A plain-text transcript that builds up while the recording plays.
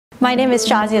My name is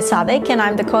Shazia Sadek and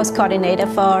I'm the course coordinator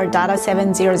for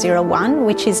DATA7001,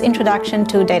 which is Introduction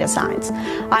to Data Science.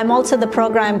 I'm also the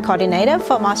program coordinator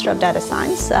for Master of Data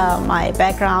Science. My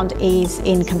background is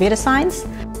in computer science.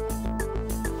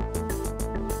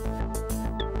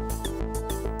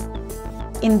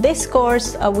 In this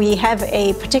course, we have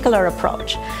a particular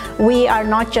approach. We are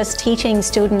not just teaching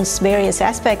students various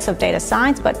aspects of data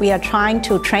science, but we are trying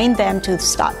to train them to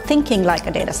start thinking like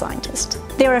a data scientist.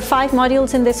 There are 5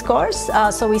 modules in this course.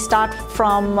 So we start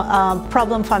from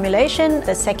problem formulation.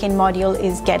 The second module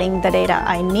is getting the data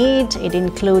I need. It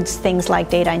includes things like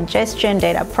data ingestion,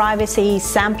 data privacy,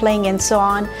 sampling, and so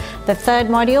on. The third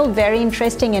module, very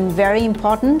interesting and very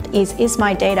important, is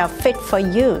my data fit for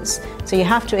use? So you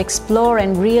have to explore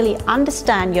and really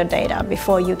understand your data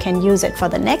before you can use it for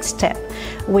the next step,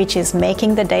 which is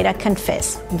making the data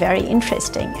confess. Very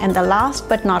interesting. And the last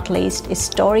but not least is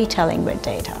storytelling with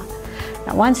data.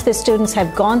 Now, once the students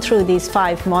have gone through these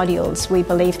 5 modules, we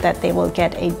believe that they will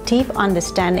get a deep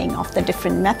understanding of the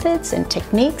different methods and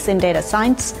techniques in data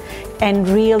science and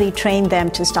really train them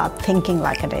to start thinking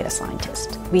like a data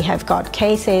scientist. We have got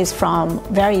cases from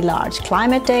very large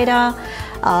climate data,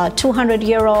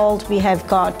 200-year-old. We have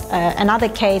got another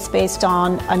case based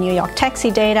on a New York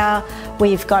taxi data.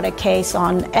 We've got a case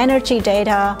on energy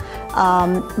data,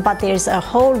 but there's a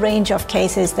whole range of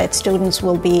cases that students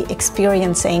will be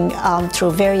experiencing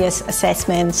through various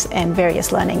assessments and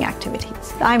various learning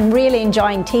activities. I'm really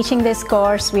enjoying teaching this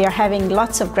course. We are having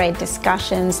lots of great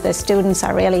discussions. The students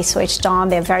are really switched on.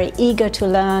 They're very eager to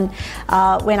learn.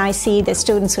 When I see the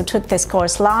students who took this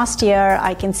course last year,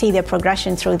 I can see their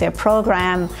progression through their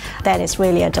program. That is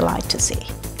really a delight to see.